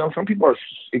time, you know, some people are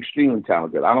extremely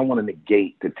talented. I don't want to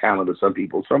negate the talent of some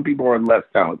people. Some people are less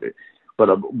talented.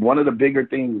 But one of the bigger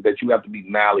things is that you have to be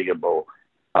malleable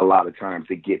a lot of times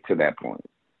to get to that point.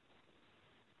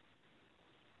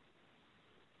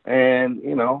 And,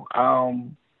 you know,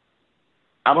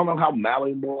 I don't know how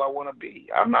malleable I want to be.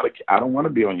 I don't want to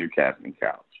be on your casting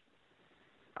couch.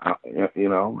 I'm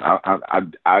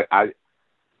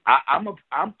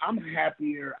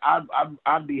happier.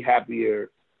 I'd be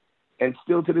happier. And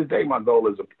still to this day, my goal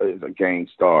is a gang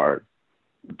star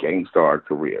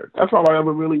career. That's all I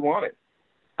ever really wanted.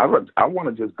 I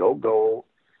want to just go gold,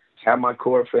 have my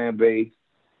core fan base,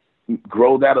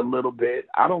 grow that a little bit.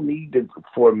 I don't need the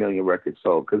 4 million records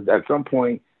sold, because at some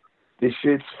point, this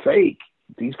shit's fake.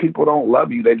 These people don't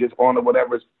love you. They just want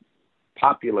whatever's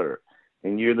popular,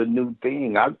 and you're the new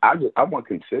thing. I want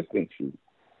consistency.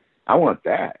 I want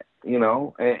that, you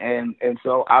know, and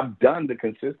so I've done the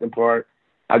consistent part.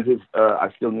 I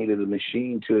still needed a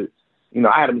machine to, you know,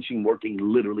 I had a machine working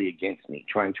literally against me,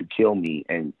 trying to kill me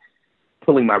and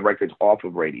pulling my records off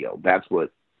of radio. That's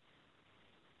what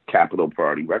Capitol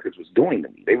Priority Records was doing to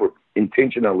me. They were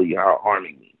intentionally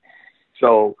harming me.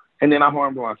 So, and then I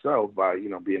harmed myself by, you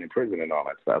know, being in prison and all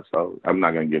that stuff. So I'm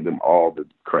not going to give them all the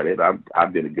credit. I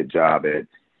did a good job at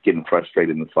getting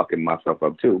frustrated and fucking myself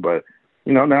up too. But,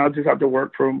 you know, now I just have to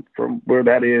work from where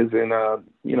that is and,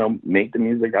 you know, make the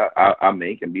music I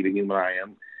make and be the human I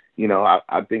am. You know,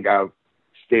 I think I've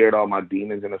stared all my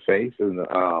demons in the face, and,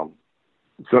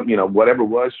 you know, whatever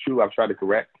was true, I've tried to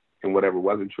correct, and whatever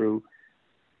wasn't true,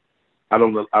 I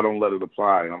don't let it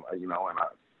apply. You know, and I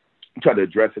try to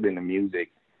address it in the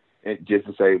music, and just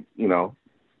to say, you know,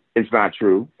 it's not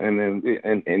true, and then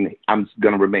and I'm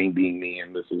gonna remain being me,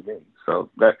 and this is me. So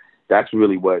that's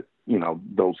really what, you know,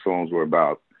 those songs were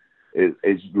about.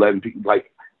 Is letting people,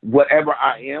 like, whatever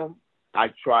I am,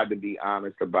 I tried to be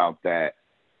honest about that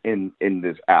in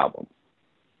this album,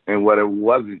 and what it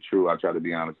wasn't true, I tried to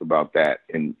be honest about that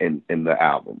in the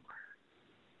album.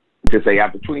 To say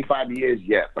after 25 years,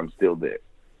 yes, I'm still there.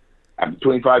 After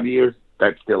 25 years,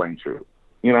 that still ain't true,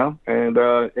 you know? And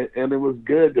it was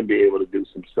good to be able to do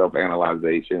some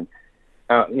self-analyzation,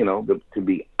 you know, to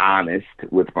be honest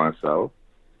with myself.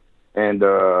 And,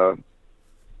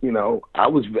 you know, I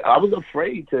was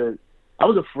afraid to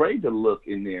look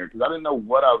in there because I didn't know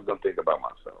what I was going to think about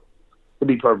myself, to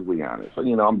be perfectly honest. So,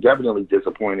 you know, I'm definitely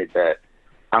disappointed that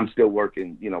I'm still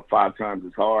working, you know, 5 times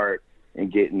as hard and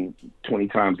getting 20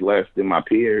 times less than my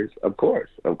peers. Of course.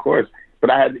 But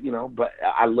I had to, you know, but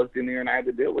I looked in there and I had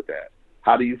to deal with that.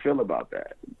 How do you feel about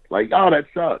that? Like, oh, that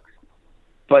sucks.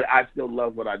 But I still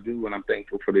love what I do, and I'm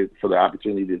thankful for the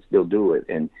opportunity to still do it.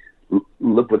 And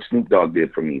look what Snoop Dogg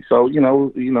did for me. So, you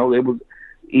know, it was,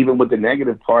 even with the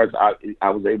negative parts, I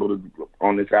was able to,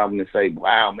 on this album, to say,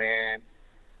 wow, man,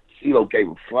 CeeLo gave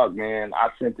a fuck, man. I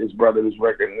sent this brother this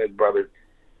record, and this brother,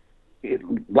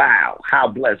 wow, how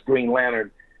blessed. Green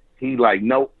Lantern, he like,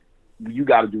 nope, you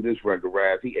got to do this record,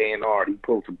 Raz. He A&R'd, he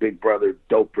pulled some Big Brother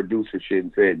dope producer shit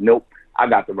and said, nope, I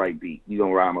got the right beat. You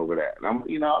gonna rhyme over that? And I'm,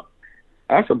 you know,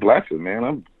 that's a blessing, man.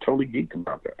 I'm totally geeked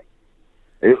about that.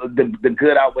 The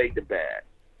good outweighed the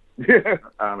bad,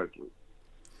 honestly.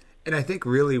 And I think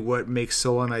really what makes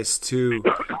Soul on Ice 2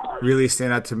 really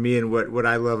stand out to me, and what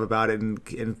I love about it, and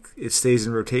it stays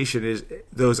in rotation, is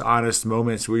those honest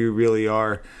moments where you really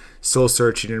are soul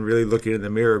searching and really looking in the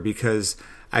mirror, because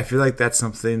I feel like that's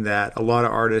something that a lot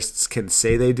of artists can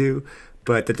say they do,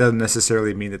 but that doesn't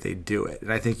necessarily mean that they do it.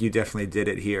 And I think you definitely did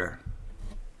it here.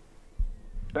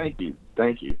 Thank you.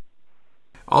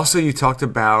 Also, you talked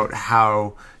about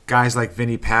how guys like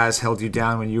Vinnie Paz held you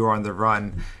down when you were on the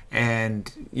run.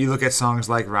 And you look at songs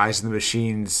like Rise of the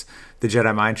Machines, the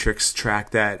Jedi Mind Tricks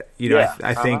track that, you know, yeah,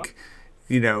 I think,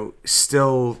 you know,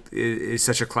 still is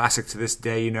such a classic to this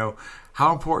day. You know,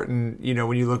 how important, you know,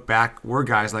 when you look back, were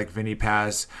guys like Vinnie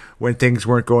Paz when things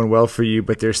weren't going well for you,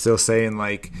 but they're still saying,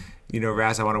 like, you know,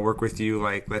 Raz, I want to work with you.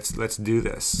 Like, let's do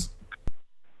this.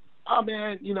 Oh,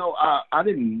 man, you know, I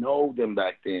didn't know them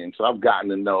back then. So I've gotten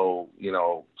to know, you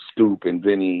know, Stoop and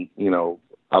Vinny, you know,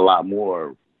 a lot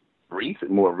more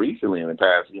recently in the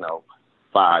past, you know,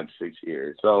 5-6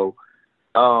 years. So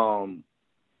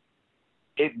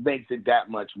it makes it that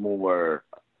much more,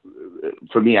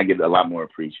 for me, I get a lot more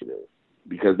appreciative,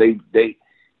 because they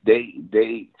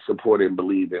they supported and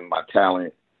believed in my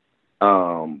talent.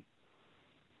 Um,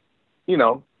 you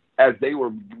know, as they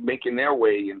were making their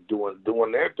way and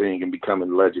doing their thing and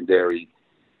becoming legendary,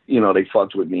 you know, they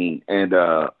fucked with me and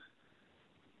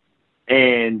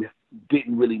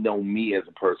didn't really know me as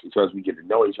a person. So as we get to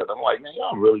know each other, I'm like, man,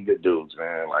 y'all really good dudes,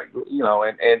 man. Like, you know,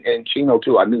 and Chino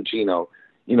too. I knew Chino,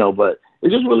 you know, but it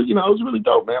just really, you know, it was really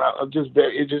dope, man.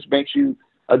 It just makes you,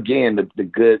 again, the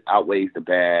good outweighs the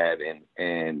bad,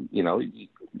 and you know,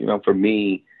 for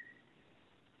me,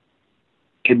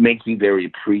 it makes me very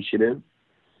appreciative.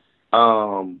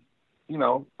 You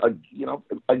know,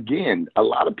 again, a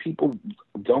lot of people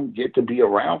don't get to be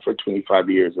around for 25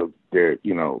 years of their,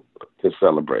 you know, to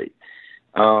celebrate.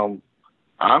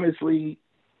 Honestly,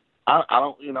 I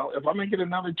don't, you know, if I make it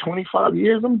another 25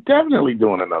 years, I'm definitely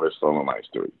doing another Solo Nights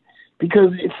 3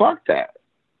 because fuck that.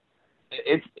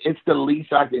 It's the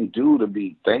least I can do to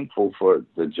be thankful for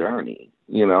the journey.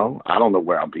 You know, I don't know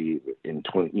where I'll be in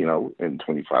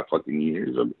 25 fucking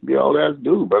years. I'll be old ass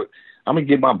dude, but I'm gonna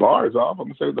get my bars off. I'm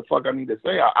gonna say what the fuck I need to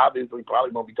say. I obviously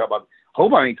probably won't be talking about.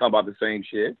 Hope I ain't talking about the same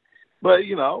shit. But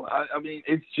you know, I mean,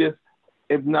 it's just,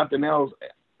 if nothing else,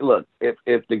 look, if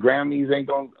the Grammys ain't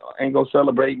gonna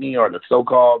celebrate me, or the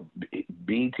so-called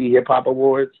BET Hip Hop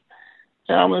Awards,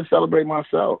 yeah, I'm gonna celebrate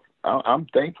myself. I'm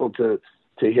thankful to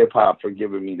hip hop for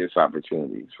giving me this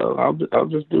opportunity. So I'll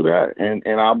just do that, and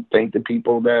I'll thank the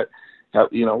people that have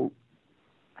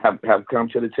come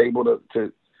to the table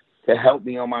to help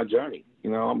me on my journey. You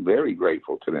know, I'm very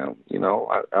grateful to them. You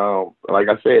know, like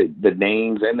I said, the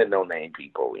names and the no name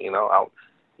people. You know,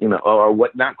 or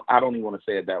what not. I don't even want to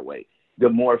say it that way. The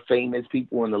more famous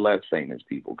people and the less famous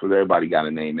people, because everybody got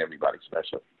a name. Everybody's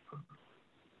special.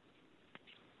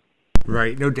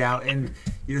 Right, no doubt. And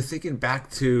you know, thinking back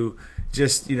to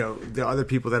just, you know, the other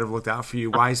people that have looked out for you,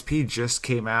 Wise P just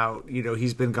came out. You know,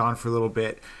 he's been gone for a little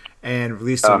bit and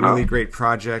released a really great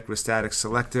project with Static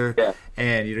Selector. Yeah.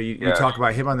 And you know, you talk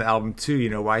about him on the album too. You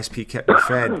know, Wise P kept me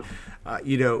fed.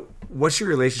 You know, what's your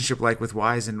relationship like with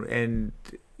Wise? And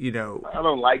you know, I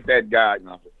don't like that guy.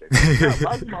 No,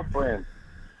 Wise is my friend.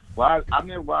 Wise, I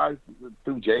met Wise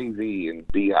through Jay-Z and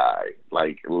Beehive,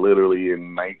 like literally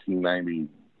in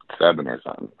 1997 or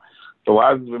something. So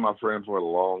Wise has been my friend for a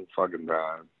long fucking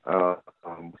time.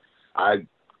 I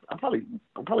probably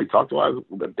talked to Wise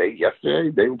the day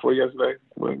before yesterday.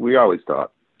 We always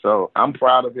talk. So I'm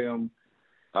proud of him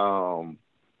for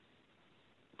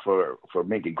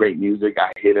making great music.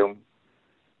 I hit him.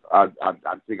 I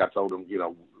think I told him, you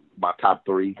know, my top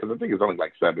 3, because I think it's only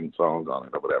like 7 songs on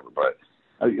it or whatever. But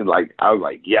I was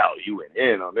like, yo, you went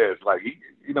in on this. Like,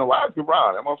 you know, Wise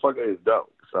Cabron, that motherfucker is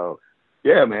dope. So.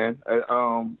 Yeah, man.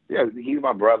 Yeah, he's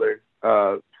my brother.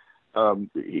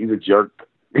 He's a jerk.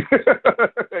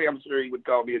 I'm sure he would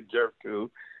call me a jerk too.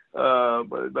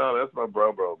 But no, that's my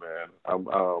bro, man.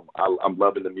 I'm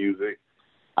loving the music.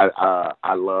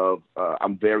 I love.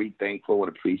 I'm very thankful and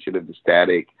appreciative of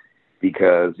Static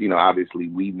because, you know, obviously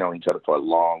we've known each other for a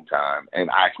long time,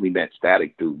 and I actually met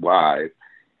Static through Wise.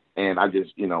 And I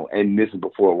just, you know, and this is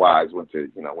before Wise went to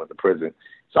prison.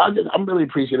 So I'm really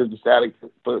appreciative of Static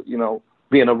for, you know,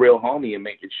 being a real homie and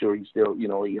making sure he still, he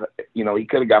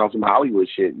could have got on some Hollywood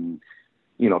shit and,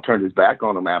 you know, turned his back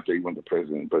on him after he went to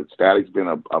prison. But Static's been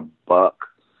a buck.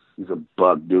 He's a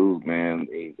buck dude, man.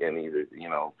 And he's,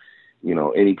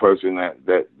 any person that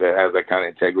has that kind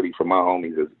of integrity for my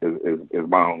homies is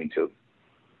my homie too.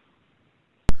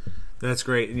 That's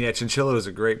great. And yeah, Chinchilla is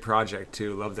a great project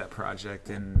too. Love that project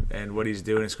and what he's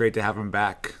doing. It's great to have him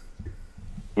back.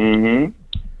 Mm-hmm.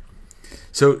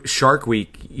 So Shark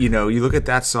Week, you know, you look at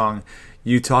that song,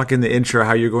 you talk in the intro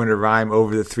how you're going to rhyme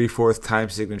over the 3/4 time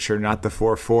signature, not the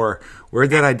 4/4. Where'd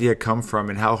that idea come from,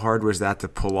 and how hard was that to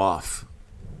pull off?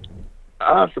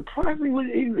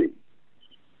 Surprisingly easy.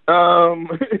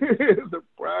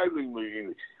 Surprisingly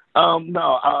easy.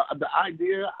 The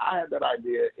idea, I had that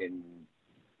idea in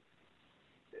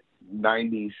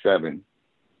 97.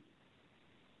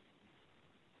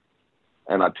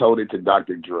 And I told it to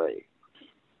Dr. Dre.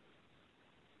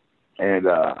 And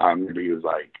I remember he was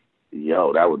like,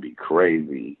 yo, that would be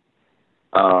crazy.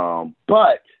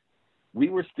 But we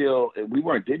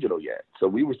weren't digital yet. So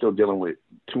we were still dealing with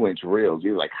 2-inch reels. He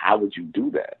was like, how would you do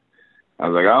that? I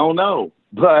was like, I don't know,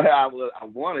 but I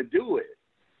want to do it.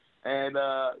 And,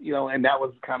 and that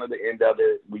was kind of the end of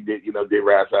it. We did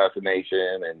Rap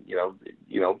Assassination and,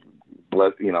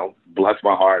 bless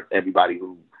my heart, everybody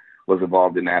who was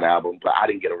involved in that album. But I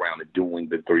didn't get around to doing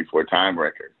the 3/4 time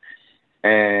record.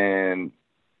 And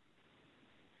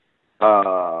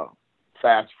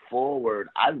fast forward,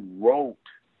 I want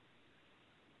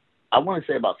to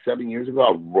say about 7 years ago,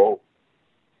 I wrote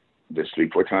this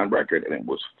 3-4 Time record, and it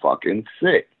was fucking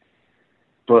sick.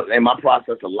 But in my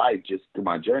process of life, just through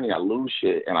my journey, I lose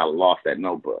shit, and I lost that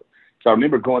notebook. So I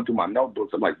remember going through my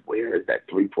notebooks. I'm like, where is that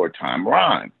 3-4 Time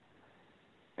rhyme?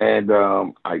 And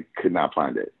I could not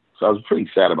find it. So I was pretty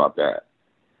sad about that.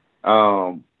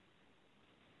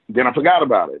 Then I forgot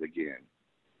about it again.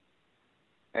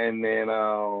 And then,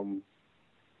 on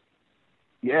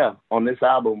this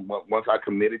album, once I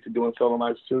committed to doing Solo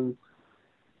Nights 2,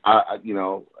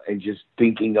 and just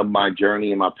thinking of my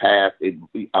journey and my past,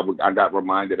 I got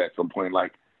reminded at some point,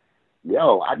 like,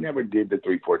 yo, I never did the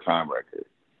 3-4 Time record.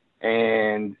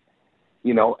 And,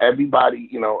 everybody,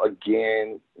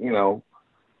 again,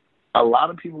 a lot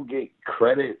of people get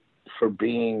credit for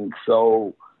being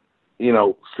so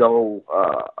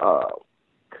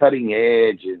cutting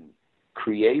edge and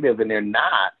creative, and they're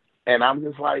not. And I'm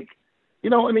just like,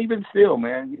 and even still,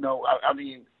 man, I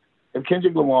mean, if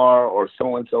Kendrick Lamar or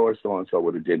so-and-so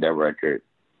would have did that record,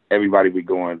 everybody would be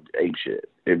going ape shit.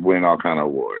 It'd win all kind of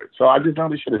awards. So I just know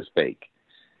this shit is fake.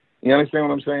 You understand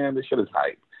what I'm saying? This shit is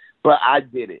hype. But I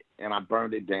did it, and I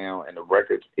burned it down, and the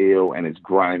record's ill, and it's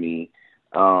grimy,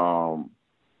 and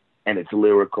it's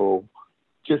lyrical.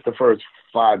 Just the first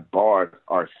 5 bars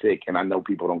are sick, and I know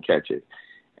people don't catch it.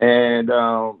 And,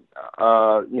 I'm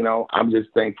just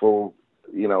thankful,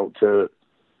 to,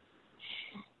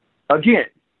 again,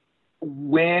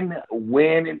 when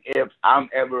and if I'm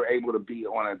ever able to be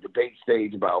on a debate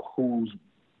stage about who's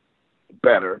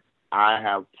better, I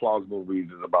have plausible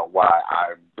reasons about why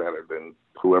I'm better than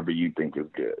whoever you think is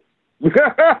good.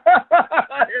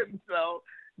 And so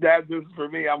that's just, for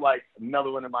me, I'm like,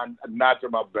 another one in my notch on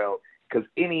my belt. Because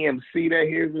any MC that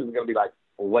hears this is going to be like,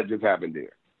 well, what just happened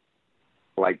there?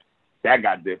 Like, that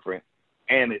got different.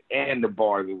 And the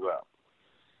bars is up.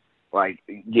 Like,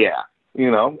 yeah.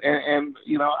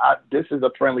 This is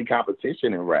a friendly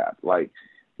competition in rap. Like,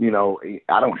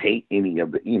 I don't hate any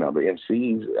of the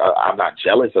MCs. I'm not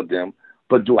jealous of them.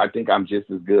 But do I think I'm just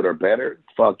as good or better?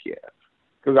 Fuck yeah.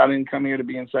 Because I didn't come here to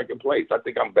be in second place. I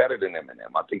think I'm better than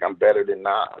Eminem. I think I'm better than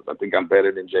Nas. I think I'm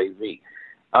better than Jay-Z.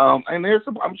 And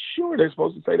I'm sure they're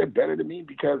supposed to say they're better than me,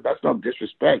 because that's no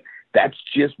disrespect. That's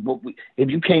just if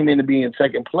you came in to be in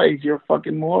second place, you're a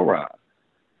fucking moron.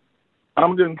 I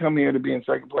didn't come here to be in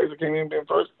second place. I came here to be in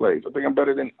first place. I think I'm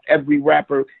better than every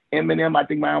rapper. Eminem, I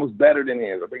think mine was better than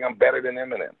his. I think I'm better than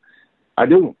Eminem. I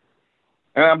do.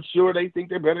 And I'm sure they think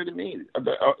they're better than me.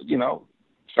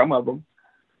 Some of them.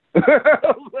 But,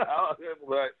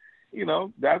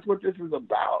 that's what this is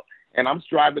about. And I'm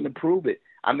striving to prove it.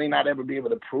 I may not ever be able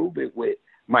to prove it with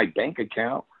my bank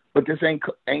account, but this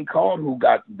ain't called who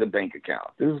got the bank account.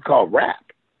 This is called rap.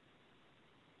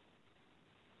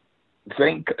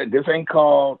 This ain't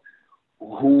called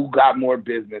who got more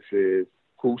businesses,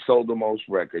 who sold the most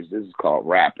records. This is called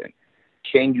rapping.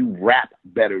 Can you rap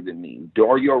better than me?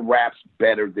 Are your raps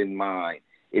better than mine?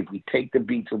 If we take the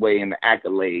beats away and the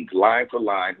accolades, line for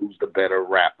line, who's the better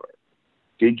rapper?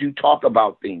 Did you talk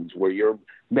about things? Were your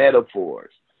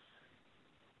metaphors?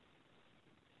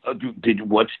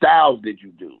 What styles did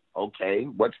you do? Okay,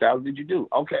 what styles did you do?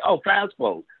 Okay, fast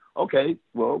flow. Okay,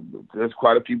 well, there's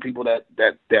quite a few people that's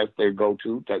their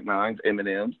go-to, Tech N9ne,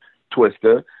 Eminem's,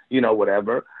 Twista,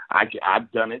 whatever.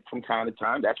 I've done it from time to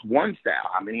time. That's one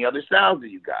style. How many other styles do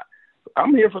you got?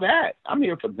 I'm here for that.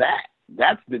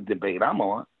 That's the debate I'm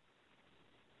on.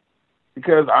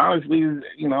 Because honestly,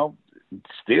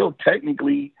 still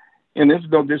technically, and this is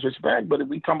no disrespect, but if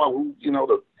we talk about who,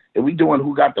 if we doing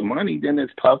who got the money, then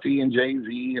it's Puffy and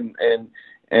Jay-Z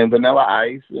and Vanilla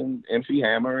Ice and MC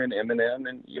Hammer and Eminem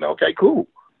and, okay, cool.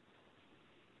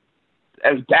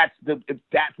 If that's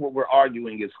what we're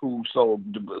arguing is who sold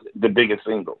the biggest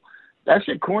single. That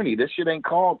shit corny. This shit ain't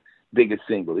called biggest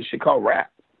single. This shit called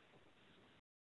rap.